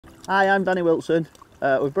Hi, I'm Danny Wilson.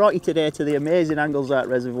 We've brought you today to the amazing Anglezarke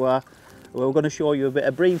Reservoir. We're going to show you a bit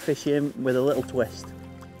of bream fishing with a little twist.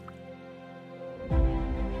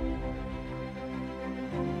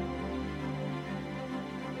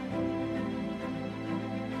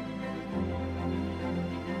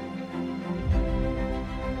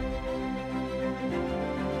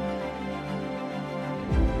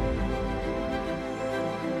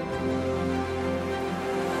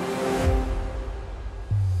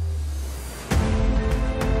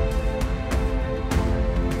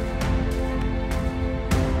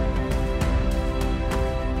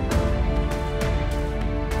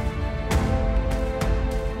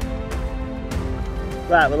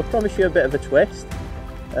 Right, well, I promise you a bit of a twist.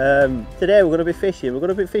 Today we're going to be fishing. We're going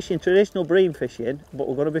to be fishing traditional bream fishing, but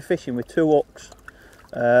we're going to be fishing with two hooks.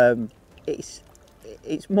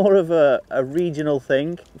 It's more of a regional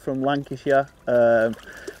thing from Lancashire. A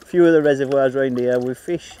few of the reservoirs around here, we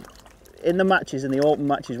fish in the matches, in the open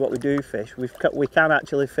matches. What we do fish, we can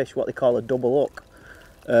actually fish what they call a double hook,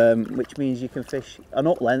 which means you can fish an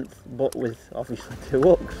hook length, but with obviously two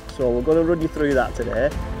hooks. So we're going to run you through that today.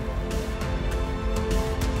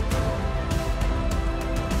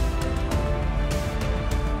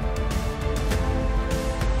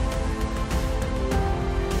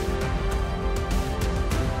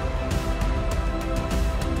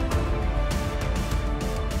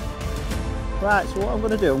 Right, so what I'm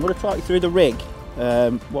going to do, I'm going to talk you through the rig,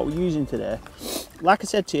 what we're using today. Like I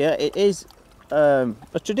said to you, it is a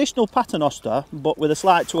traditional paternoster, but with a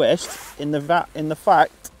slight twist in the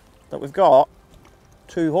fact that we've got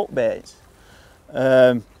two hook baits.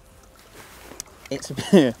 It's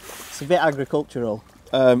a bit agricultural.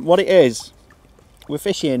 What it is, we're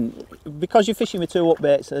fishing, because you're fishing with two hook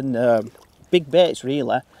baits and big baits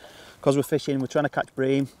really, because we're trying to catch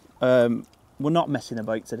bream. We're not messing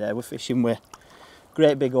about today. We're fishing with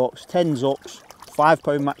great big hooks, 10s hooks, 5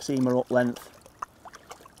 pound maxima hook length.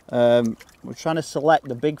 We're trying to select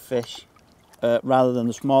the big fish rather than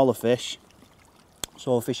the smaller fish.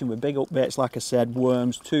 So we're fishing with big hook baits, like I said,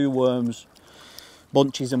 worms, two worms,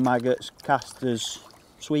 bunches of maggots, casters,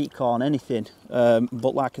 sweet corn, anything.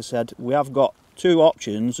 But like I said, we have got two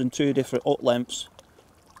options and two different hook lengths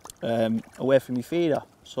away from your feeder.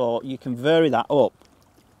 So you can vary that up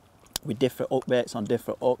with different hook baits on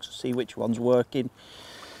different hooks, see which one's working,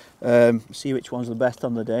 see which one's the best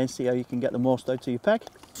on the day, and see how you can get the most out of your peg.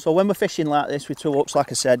 So when we're fishing like this with two hooks,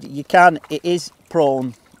 like I said, it is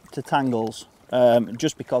prone to tangles,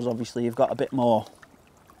 just because obviously you've got a bit more,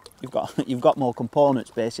 you've got more components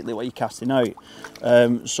basically what you're casting out.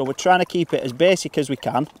 So we're trying to keep it as basic as we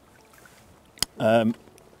can. So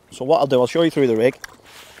what I'll do, I'll show you through the rig.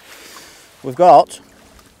 We've got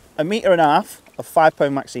 1.5 meters of 5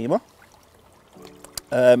 pound maxima.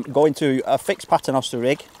 Going to a fixed paternoster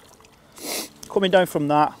rig. Coming down from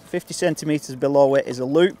that, 50 centimeters below it is a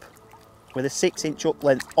loop with a 6-inch hook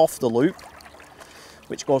length off the loop,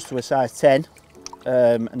 which goes to a size 10.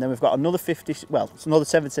 And then we've got another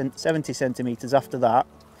 70 centimeters after that.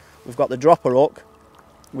 We've got the dropper hook,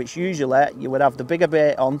 which usually you would have the bigger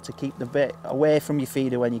bait on to keep the bait away from your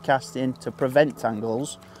feeder when you're casting to prevent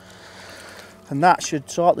tangles. And that should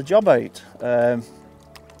sort the job out.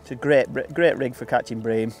 It's a great rig for catching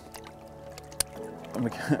bream, and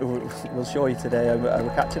we'll show you today how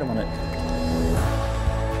we're catching them on it.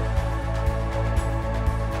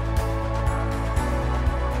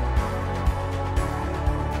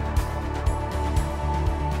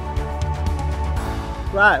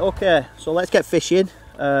 Right, okay, so let's get fishing.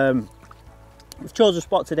 We've chosen a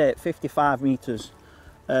spot today at 55 metres.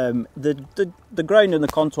 The ground and the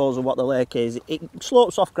contours of what the lake is, it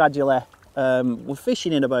slopes off gradually. We're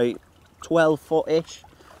fishing in about 12 foot-ish.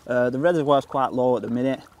 The reservoir's quite low at the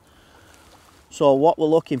minute. So what we're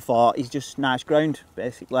looking for is just nice ground,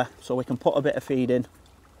 basically, so we can put a bit of feed in,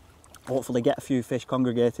 hopefully get a few fish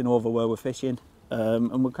congregating over where we're fishing,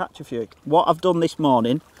 and we'll catch a few. What I've done this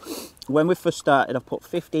morning, when we first started, I've put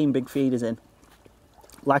 15 big feeders in.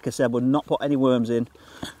 Like I said, we've not put any worms in.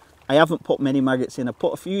 I haven't put many maggots in. I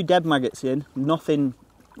put a few dead maggots in, nothing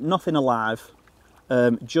alive,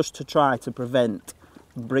 just to try to prevent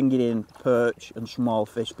bringing in perch and small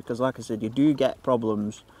fish, because like I said, you do get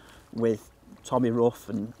problems with Tommy Rough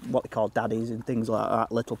and what they call daddies and things like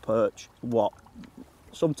that, little perch.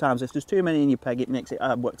 Sometimes if there's too many in your peg, it makes it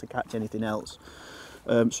hard work to catch anything else.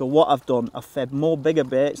 So what I've done, I've fed more bigger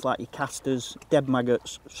baits like your casters, dead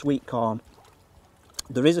maggots, sweet corn.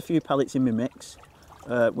 There is a few pellets in my mix,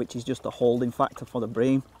 which is just a holding factor for the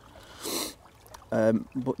bream.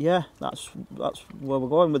 But yeah, that's where we're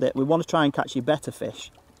going with it. We want to try and catch your better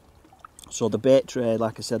fish. So the bait tray,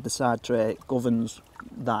 like I said, the side tray governs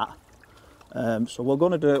that. So we're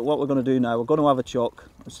going to do what we're going to do now. We're going to have a chuck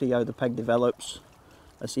and see how the peg develops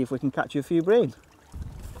and see if we can catch a few bream.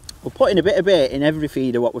 We're putting a bit of bait in every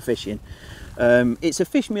feeder what we're fishing. It's a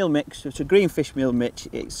fish meal mix. It's a green fish meal mix.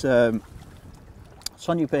 It's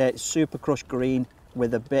Sonia bait, super crushed green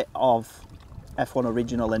with a bit of F1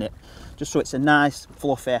 original in it, just so it's a nice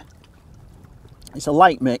fluffy. It's a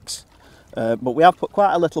light mix. But we have put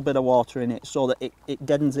quite a little bit of water in it so that it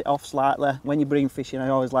deadens it off slightly. When you're bream fishing, I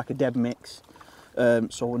always like a dead mix.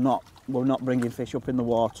 So we're not bringing fish up in the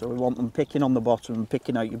water. We want them picking on the bottom and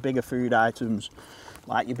picking out your bigger food items,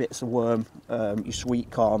 like your bits of worm, your sweet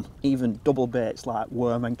corn, even double baits like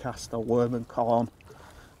worm and castor, worm and corn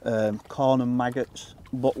and maggots.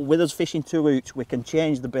 But with us fishing 2 hooks, we can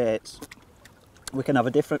change the baits. We can have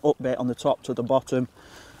a different up bait on the top to the bottom,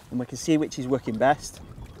 and we can see which is working best.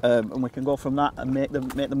 And we can go from that and make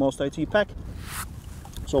the most out of your peg.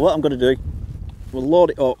 So what I'm going to do, we'll load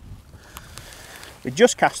it up with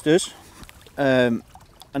just casters and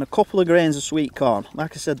a couple of grains of sweet corn.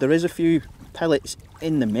 Like I said, there is a few pellets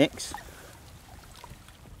in the mix,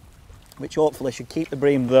 which hopefully should keep the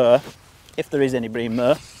bream there, if there is any bream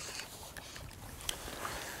there.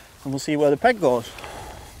 And we'll see where the peg goes.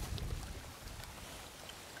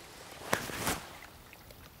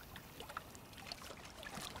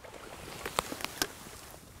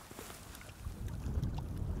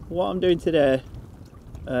 What I'm doing today,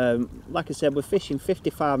 like I said, we're fishing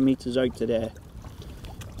 55 metres out today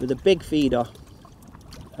with a big feeder.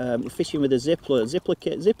 We're fishing with a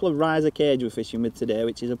Zippler riser cage we're fishing with today,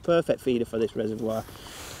 which is a perfect feeder for this reservoir.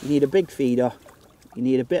 You need a big feeder, you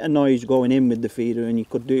need a bit of noise going in with the feeder, and you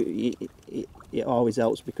could do it always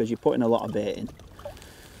helps because you're putting a lot of bait in.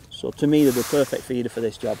 So to me, they're the perfect feeder for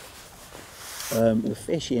this job. We're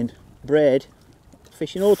fishing braid,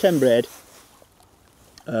 fishing 010 braid.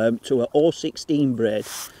 To a 016 braid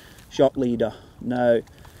shock leader. Now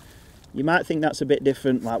you might think that's a bit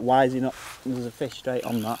different, like why is he not, there's a fish straight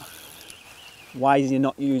on that, why is he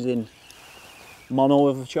not using mono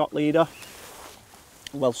with a shock leader?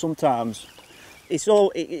 Well, sometimes it's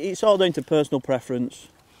all down to personal preference,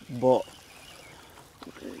 but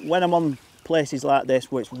when I'm on places like this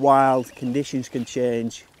where it's wild, conditions can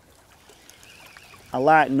change, I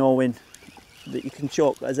like knowing that you can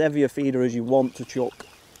chuck as heavy a feeder as you want to chuck,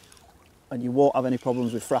 and you won't have any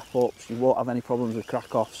problems with frap ups, you won't have any problems with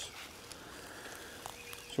crack offs.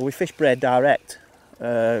 So we fish braid direct.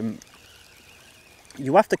 You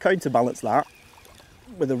have to counterbalance that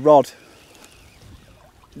with a rod,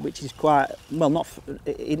 which is quite, well,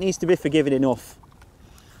 it needs to be forgiving enough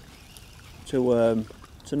to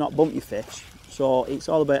not bump your fish. So it's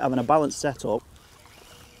all about having a balanced setup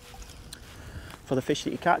for the fish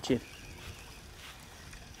that you're catching.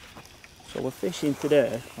 So we're fishing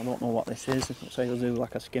today, I don't know what this is, it looks like it'll do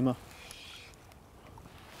like a skimmer.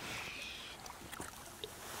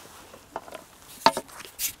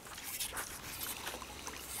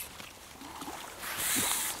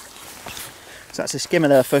 So that's a skimmer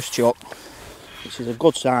there, first chuck, which is a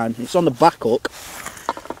good sign. It's on the back hook,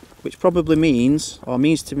 which probably means, or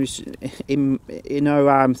means to me, in how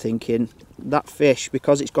I'm thinking, that fish,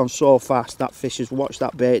 because it's gone so fast, that fish has watched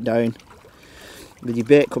that bait down, with your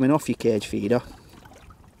bait coming off your cage feeder,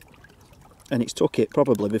 and it's took it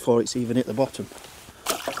probably before it's even hit the bottom.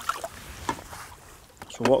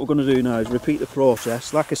 So what we're going to do now is repeat the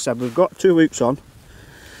process. Like I said, we've got 2 hooks on,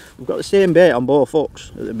 we've got the same bait on both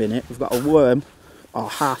hooks at the minute. We've got a worm, or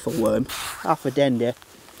half a worm, half a dendy,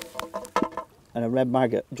 and a red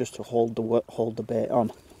maggot just to hold the bait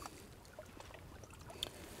on.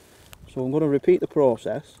 So I'm going to repeat the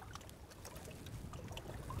process.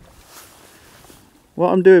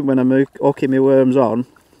 What I'm doing when I'm hooking my worms on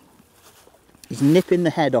is nipping the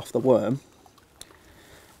head off the worm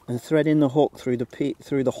and threading the hook through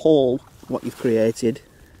the hole what you've created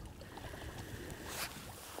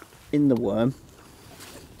in the worm,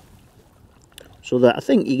 so that I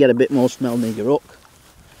think you get a bit more smell near your hook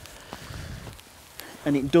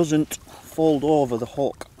and it doesn't fold over the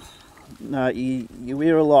hook. Now you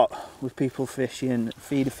hear a lot with people fishing,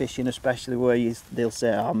 feeder fishing especially, where they'll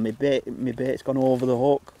say, oh, my bait's gone over the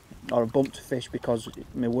hook, or I bumped a fish because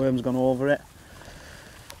my worm's gone over it.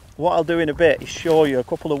 What I'll do in a bit is show you a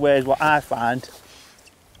couple of ways what I find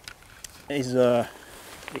is it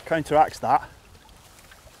counteracts that.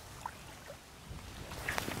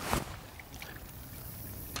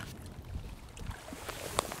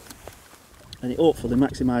 And it hopefully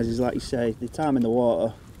maximises, like you say, the time in the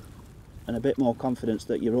water and a bit more confidence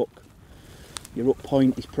that your hook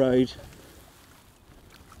point is proud.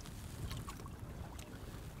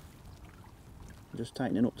 just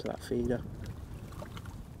tightening up to that feeder.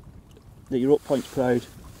 That your up point's proud,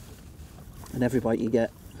 and every bite you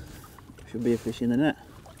get should be a fish in the net.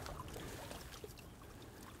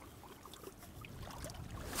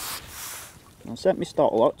 I'll set my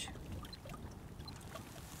stopwatch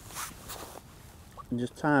and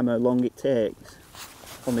just time how long it takes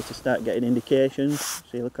for me to start getting indications.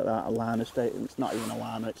 See, look at that, a liner state. It's not even a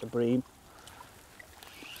liner, it's a bream.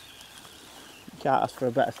 Can't ask for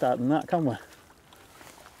a better start than that, can we?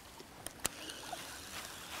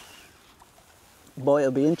 But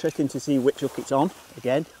it'll be interesting to see which hook it's on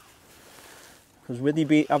again, because with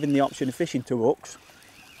you having the option of fishing 2 hooks,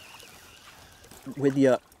 with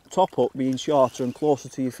your top hook being shorter and closer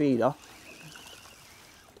to your feeder,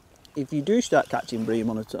 if you do start catching bream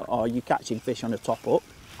on or you're catching fish on a top hook,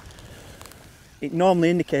 it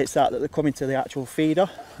normally indicates that they're coming to the actual feeder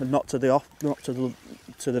and not to the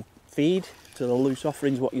feed, to the loose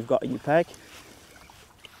offerings what you've got in your peg.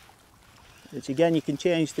 Which again, you can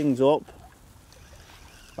change things up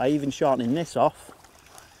by even shortening this off.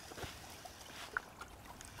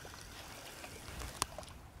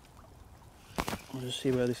 I'll just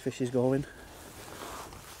see where this fish is going.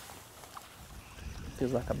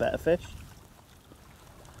 Feels like a better fish.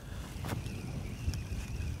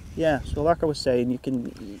 Yeah, so like I was saying, you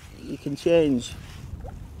can change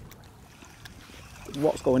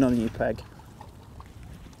what's going on in your peg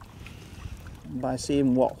by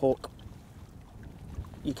seeing what hook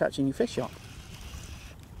you're catching your fish on.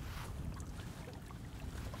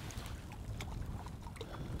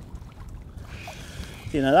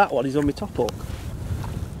 You know, that one is on my top hook,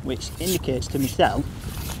 which indicates to myself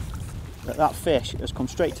that that fish has come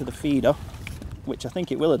straight to the feeder, which I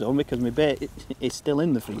think it will have done because my bait is still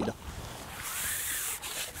in the feeder.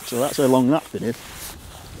 So that's how long that's been in.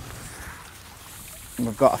 And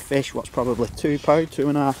I've got a fish what's probably 2 pound,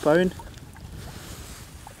 2.5 pound.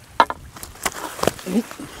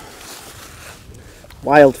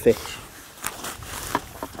 Wild fish.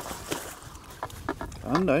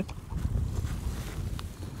 Calm down.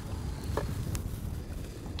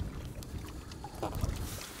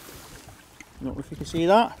 Not if you can see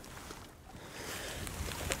that.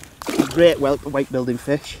 Great weight building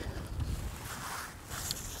fish.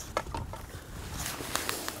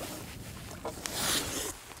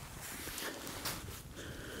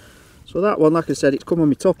 So that one, like I said, it's come on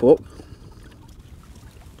my top up,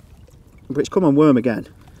 but it's come on worm again.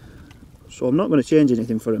 So I'm not going to change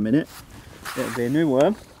anything for a minute. It'll be a new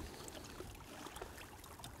worm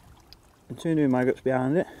and 2 new maggots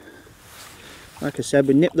behind it. Like I said,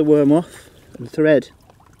 we nip the worm off and thread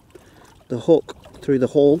the hook through the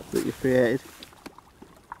hole that you've created.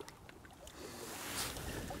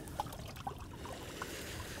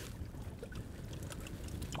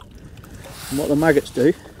 And what the maggots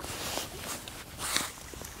do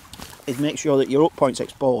is make sure that your hook point's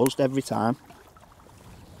exposed every time.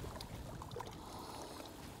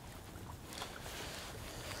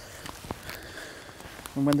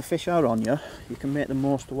 And when the fish are on you, you can make the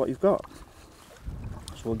most of what you've got.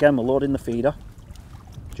 So again, we're loading the feeder,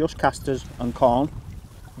 just casters and corn,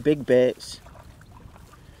 big baits.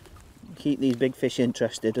 Keep these big fish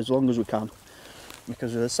interested as long as we can,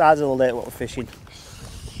 because of the size of the lake what we're fishing,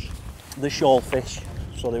 they're shoal fish,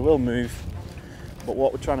 so they will move, but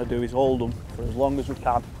what we're trying to do is hold them for as long as we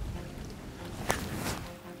can.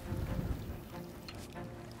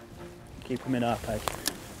 Keep them in our peg.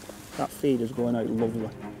 That feeder's going out lovely.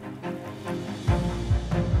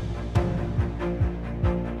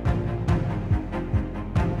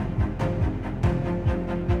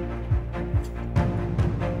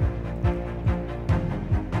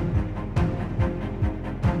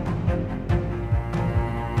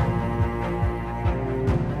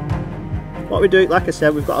 What we do, like I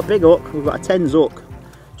said, we've got a big hook, we've got a 10s hook,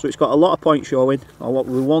 so it's got a lot of point showing, or what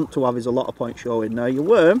we want to have is a lot of point showing. Now your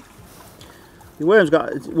worm's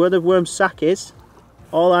got, where the worm sac is,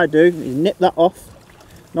 all I do is nip that off.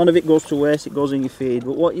 None of it goes to waste, it goes in your feed,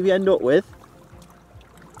 but what you end up with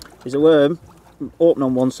is a worm open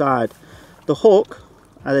on one side. The hook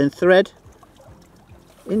I then thread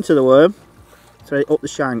into the worm, thread it up the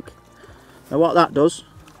shank. Now what that does,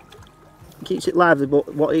 it keeps it lively,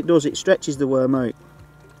 but what it does, it stretches the worm out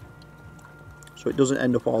so it doesn't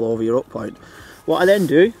end up all over your hook point. What I then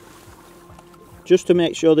do, just to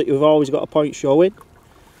make sure that you've always got a point showing,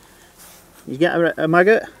 you get a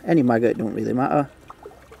maggot, any maggot, it don't really matter,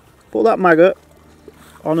 put that maggot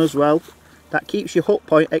on as well. That keeps your hook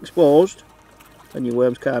point exposed and your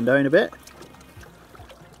worms calm down a bit,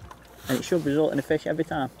 and it should result in a fish every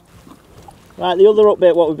time. Right, the other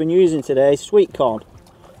update what we've been using today is sweet corn.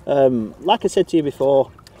 Like I said to you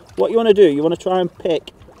before, what you want to do, you want to try and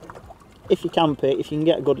pick, if you can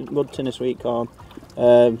get a good tin of sweet corn,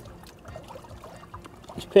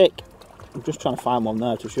 just pick, I'm just trying to find one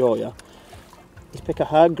there to show you, just pick a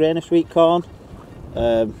hard grain of sweet corn.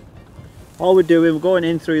 All we're doing, we're going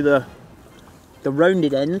in through the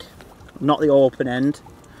rounded end, not the open end.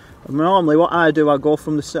 And normally what I do, I go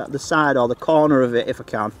from the side or the corner of it if I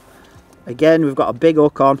can. Again, we've got a big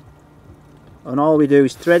hook on, and all we do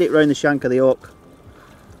is thread it round the shank of the hook,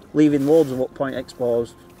 leaving loads of hook point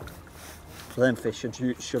exposed, so them fish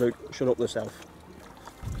should up themselves.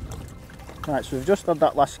 Right, so we've just had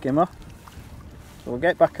that last skimmer, so we'll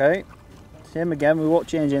get back out, same again, we won't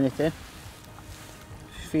change anything.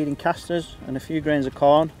 Feeding casters and a few grains of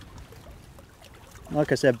corn.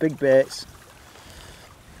 Like I said, big baits.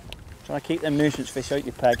 Try to keep them nuisance fish out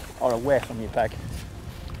your peg, or away from your peg.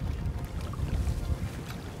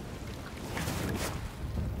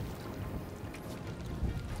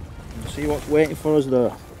 See what's waiting for us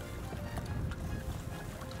though.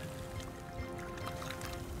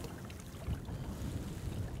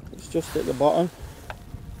 It's just at the bottom.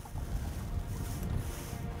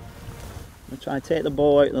 We'll try and take the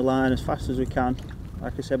bow out of the line as fast as we can.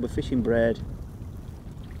 Like I said, we're fishing braid,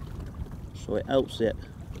 so it helps it.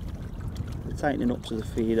 We're tightening up to the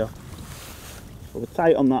feeder. So we're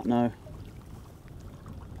tight on that now.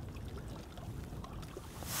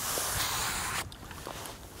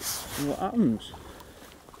 See what happens.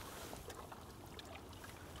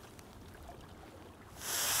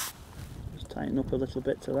 Just tighten up a little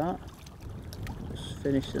bit to that. Just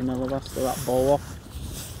finish another last of that bow off.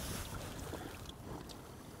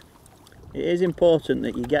 It is important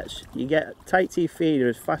that you get tight to your feeder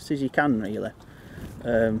as fast as you can, really.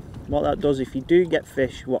 What that does, if you do get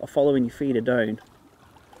fish what are following your feeder down,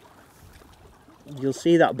 you'll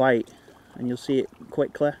see that bite, and you'll see it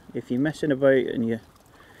quickly. If you're messing about and you're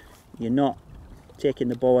not taking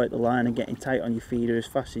the bow out the line and getting tight on your feeder as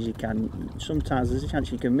fast as you can, sometimes there's a chance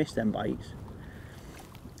you can miss them bites,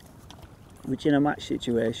 which in a match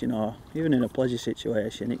situation or even in a pleasure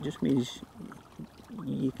situation, it just means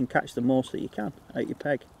you can catch the most that you can out your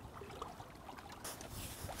peg.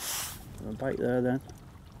 A bite there then,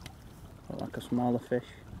 look like a smaller fish.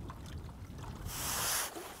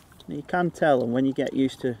 You can tell, and when you get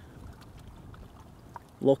used to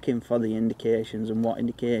looking for the indications and what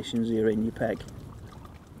indications are in your peg,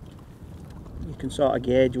 you can sort of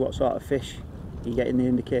gauge what sort of fish you're getting the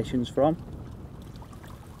indications from.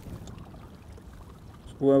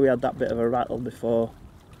 So where we had that bit of a rattle before,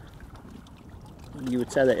 you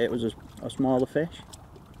would say that it was a smaller fish.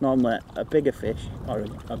 Normally a bigger fish, or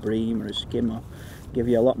a bream or a skimmer, give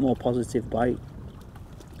you a lot more positive bite.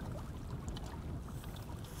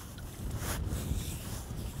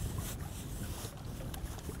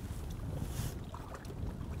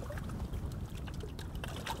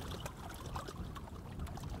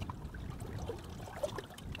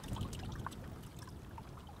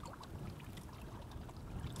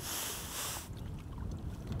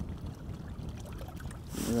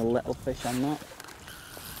 There's a little fish on that.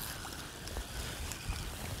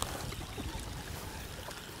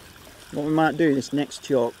 What we might do this next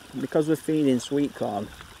choke, because we're feeding sweet corn,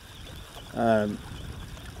 try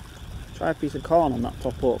a piece of corn on that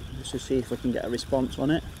top hook just to see if we can get a response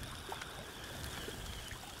on it.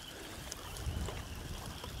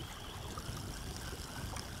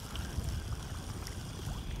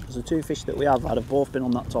 The two fish that we have had both been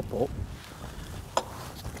on that top hook,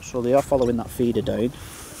 so they are following that feeder down.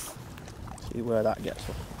 See where that gets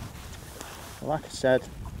us. Like I said,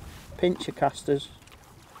 pinch your casters,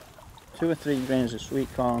 2 or 3 grains of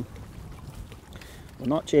sweet corn. We're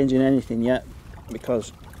not changing anything yet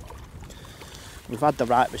because we've had the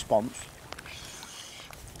right response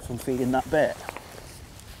from feeding that bait.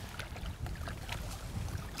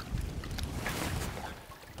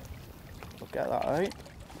 We'll get that out.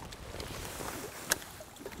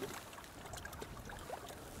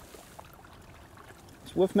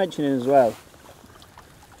 It's worth mentioning as well,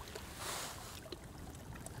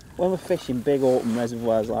 when we're fishing big open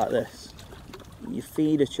reservoirs like this, your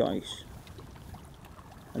feeder choice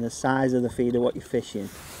and the size of the feeder what you're fishing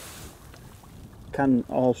can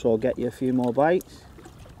also get you a few more bites.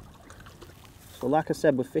 So like I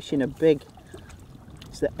said, we're fishing a big,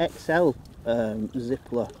 it's the XL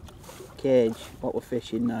Zippler cage what we're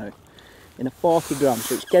fishing now, in a 40 gram,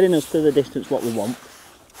 so it's getting us to the distance what we want.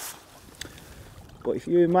 But if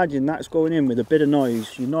you imagine that's going in with a bit of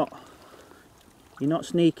noise, you're not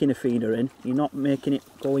sneaking a feeder in, you're not making it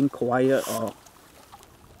go in quiet, or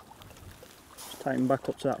just tighten back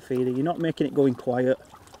up to that feeder, you're not making it go in quiet,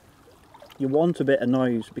 you want a bit of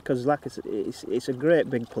noise, because like I said, it's a great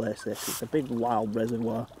big place this. It's a big wild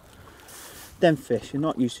reservoir. Them fish, you're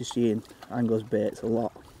not used to seeing anglers' baits a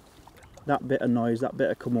lot. That bit of noise, that bit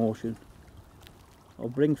of commotion will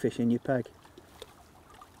bring fish in your peg.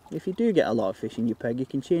 If you do get a lot of fish in your peg, you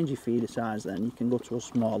can change your feeder size then. You can go to a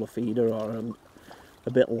smaller feeder or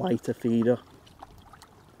a bit lighter feeder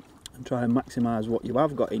and try and maximise what you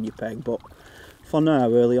have got in your peg. But for now,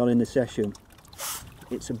 early on in the session,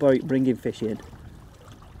 it's about bringing fish in,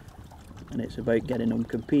 and it's about getting them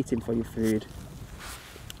competing for your food.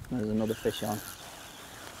 There's another fish on.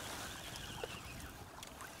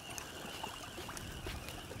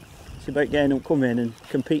 It's about getting them come in and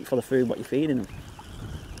compete for the food what you're feeding them.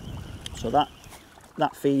 So that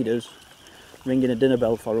feeder's ringing a dinner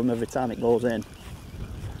bell for them every time it goes in.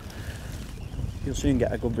 You'll soon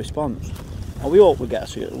get a good response. Or we hope we'll get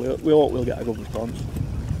a good response.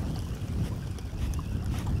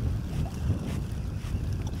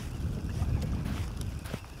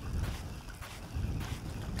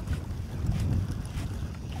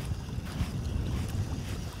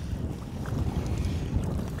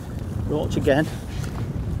 Roach again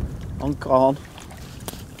on corn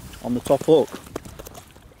on the top hook.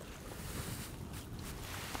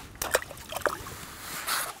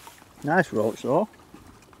 Nice roach though.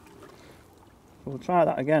 We'll try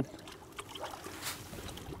that again.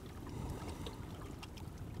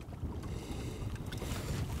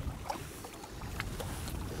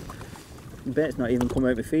 The bait's not even come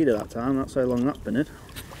out my feeder that time, that's how long that's been in.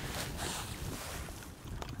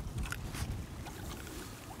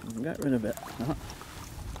 Get rid of it.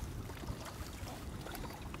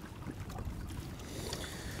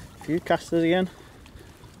 A few casters again,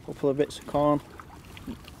 a couple of bits of corn.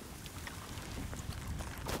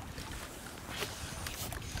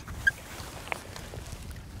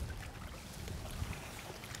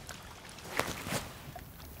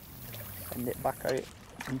 Send it back out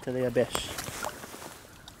into the abyss.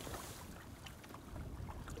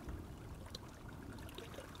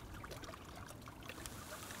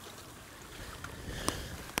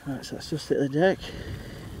 Right, so let's just hit the deck.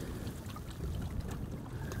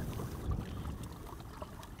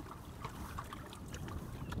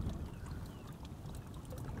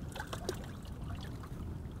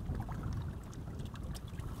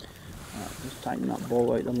 Right, just tighten that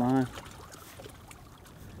ball out the line.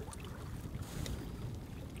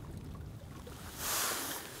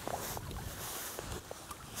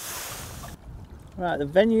 Right, the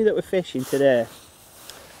venue that we're fishing today,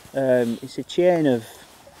 it's a chain of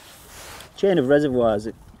reservoirs.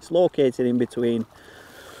 It's located in between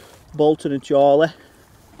Bolton and Chorley,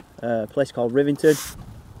 a place called Rivington.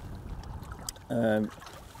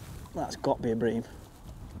 That's got to be a bream.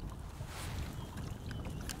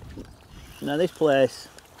 Now this place,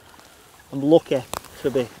 I'm lucky to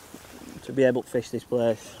be able to fish this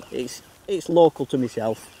place. It's local to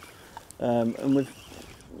myself, and we've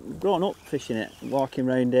grown up fishing it, walking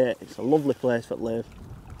around it. It's a lovely place to live.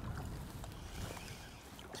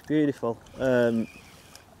 Beautiful.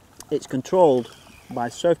 It's controlled by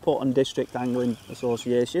Southport and District Angling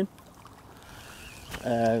Association.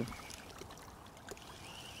 It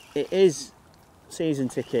is season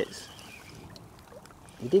tickets.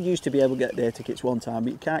 You did used to be able to get day tickets one time,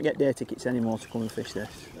 but you can't get day tickets anymore to come and fish this.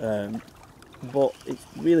 But it's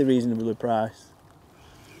really reasonably priced,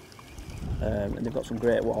 and they've got some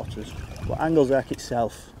great waters. But Anglezarke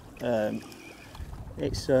itself,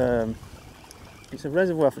 it's a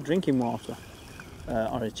reservoir for drinking water,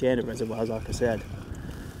 or a chain of reservoirs, like I said.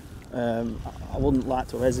 I wouldn't like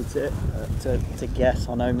to hesitate to guess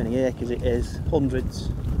on how many acres it is. Hundreds.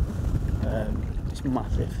 It's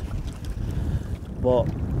massive. But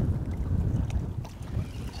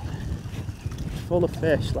it's full of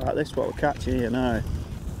fish like this, what we're catching here now.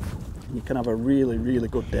 You can have a really, really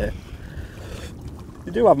good day.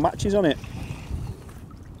 They do have matches on it.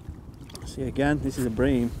 See again, this is a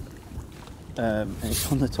bream. And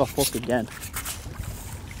it's on the top hook again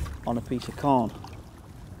on a piece of corn.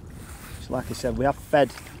 So like I said, we have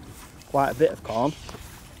fed quite a bit of corn.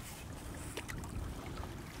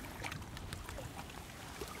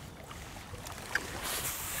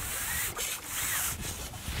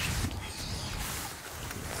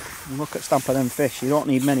 And look at stamp of them fish. You don't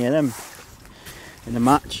need many of them in a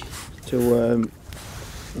match to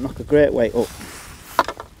knock a great weight up.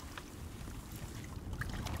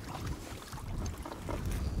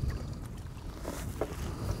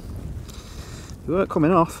 They weren't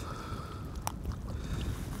coming off.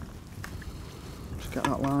 Just get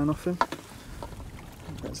that line off him.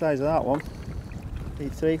 Look at the size of that one.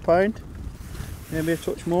 Need £3, maybe a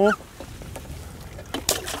touch more.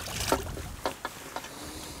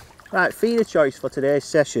 Right, feeder choice for today's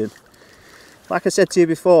session. Like I said to you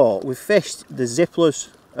before, we've fished the zipplers.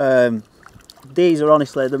 These are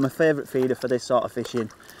honestly, they're my favourite feeder for this sort of fishing.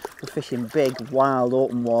 We're fishing big, wild,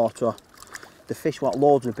 open water. The fish want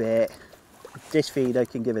loads of bait. This feeder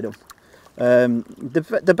can give it them.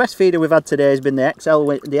 The best feeder we've had today has been the XL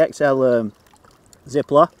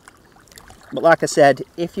Zippler. But like I said,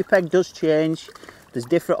 if your peg does change, there's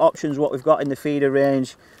different options what we've got in the feeder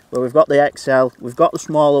range. Where we've got the XL, we've got the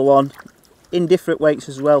smaller one, in different weights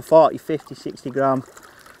as well, 40, 50, 60 gram.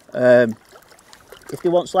 If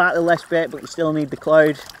you want slightly less bait but you still need the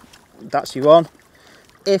cloud, that's your one.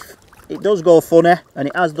 If it does go funny, and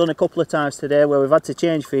it has done a couple of times today where we've had to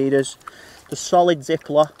change feeders, the solid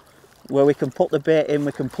Zippler, where we can put the bait in,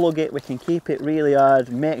 we can plug it, we can keep it really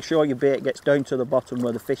hard, make sure your bait gets down to the bottom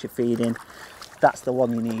where the fish are feeding, that's the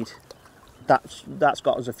one you need. That's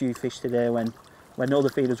got us a few fish today when other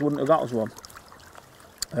feeders wouldn't have got us one.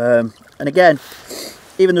 And again,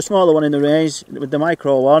 even the smaller one in the range, with the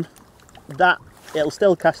micro one, that it'll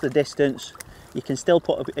still cast the distance, you can still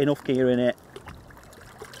put enough gear in it,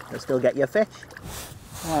 it'll still get your fish.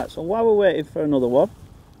 Right, so while we're waiting for another one,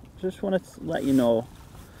 just want to let you know,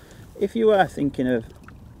 if you are thinking of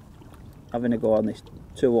having a go on this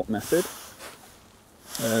 2-up method,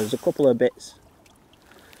 there's a couple of bits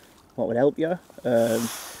what would help you.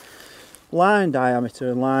 Line diameter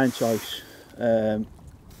and line choice. Try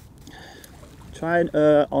and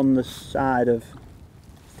err on the side of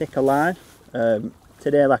thicker line.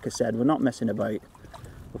 Today, like I said, we're not messing about.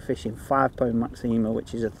 We're fishing 5 pound Maxima,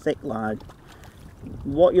 which is a thick line.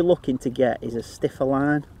 What you're looking to get is a stiffer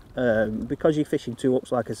line. Because you're fishing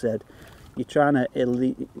 2-ups, like I said, you're trying to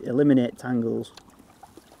eliminate tangles.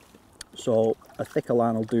 So a thicker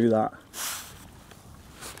line will do that.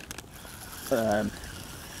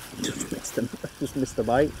 Just missed the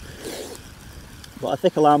bite, but a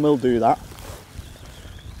thicker line will do that.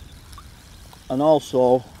 And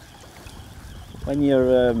also, when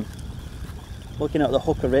you're looking at the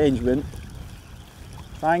hook arrangement,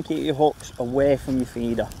 try and keep your hooks away from your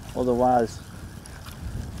feeder, otherwise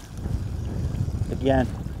again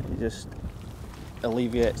it just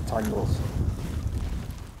alleviates tangles.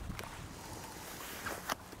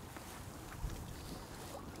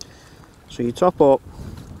 So you top up,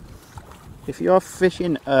 if you're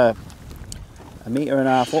fishing a 1.5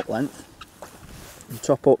 metre hook length, the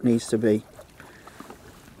top up needs to be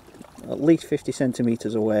at least 50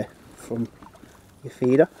 centimetres away from your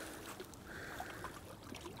feeder.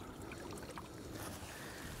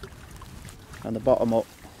 And the bottom up,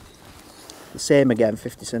 the same again,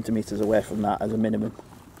 50 centimetres away from that as a minimum.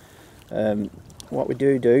 What we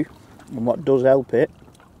do, and what does help it,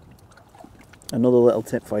 another little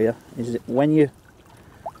tip for you, is that when you're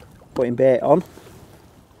putting bait on,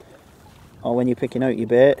 or when you're picking out your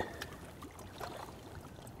bait,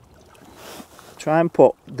 try and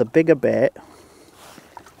put the bigger bait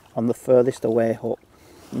on the furthest away hook.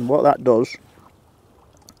 And what that does,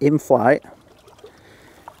 in flight,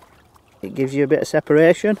 it gives you a bit of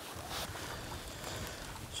separation.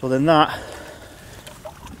 So then that'll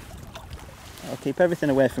keep everything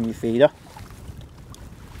away from your feeder,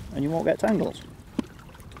 and you won't get tangles.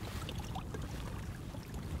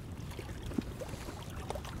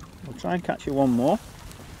 We'll try and catch you one more.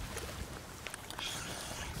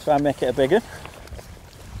 Try and make it a bigger.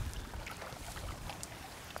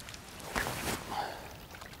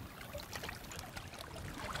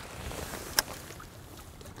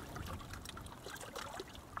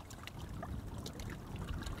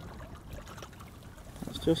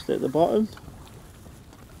 That's just at the bottom.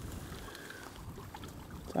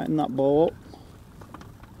 Tighten that bow up.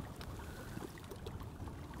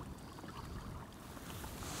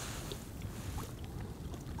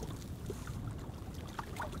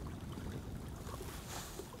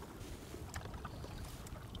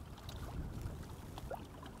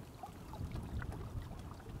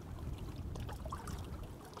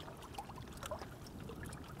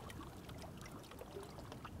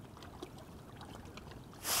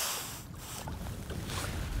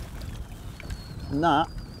 And that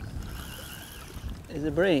is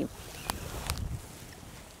a bream.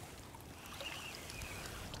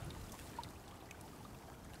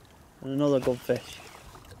 And another good fish.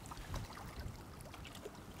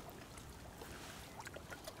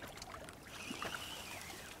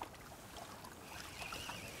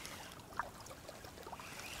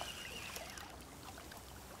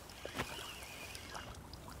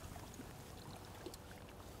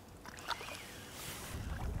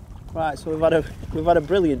 Right, so we've had a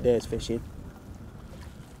brilliant day's fishing.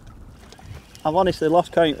 I've honestly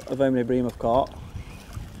lost count of how many bream I've caught.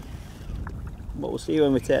 but we'll see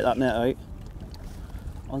when we take that net out.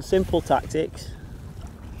 On simple tactics,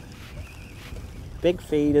 big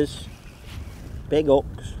feeders, big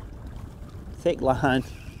hooks, thick line,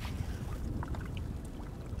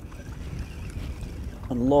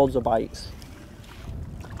 and loads of bites.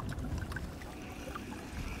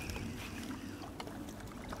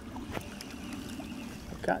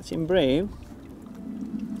 Catching bream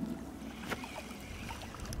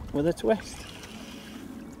with a twist.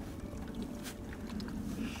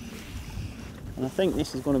 And I think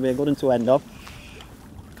this is going to be a good one to end on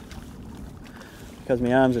because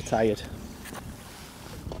my arms are tired.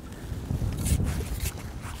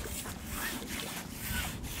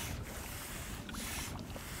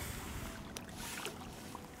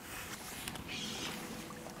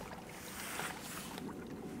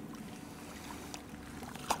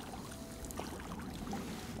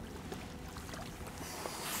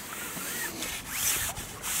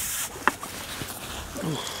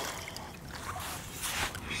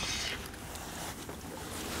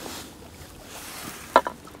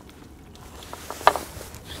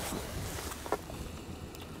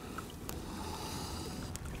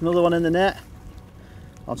 Another one in the net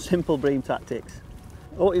on simple bream tactics.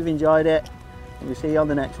 Hope you've enjoyed it, and we'll see you on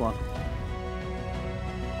the next one.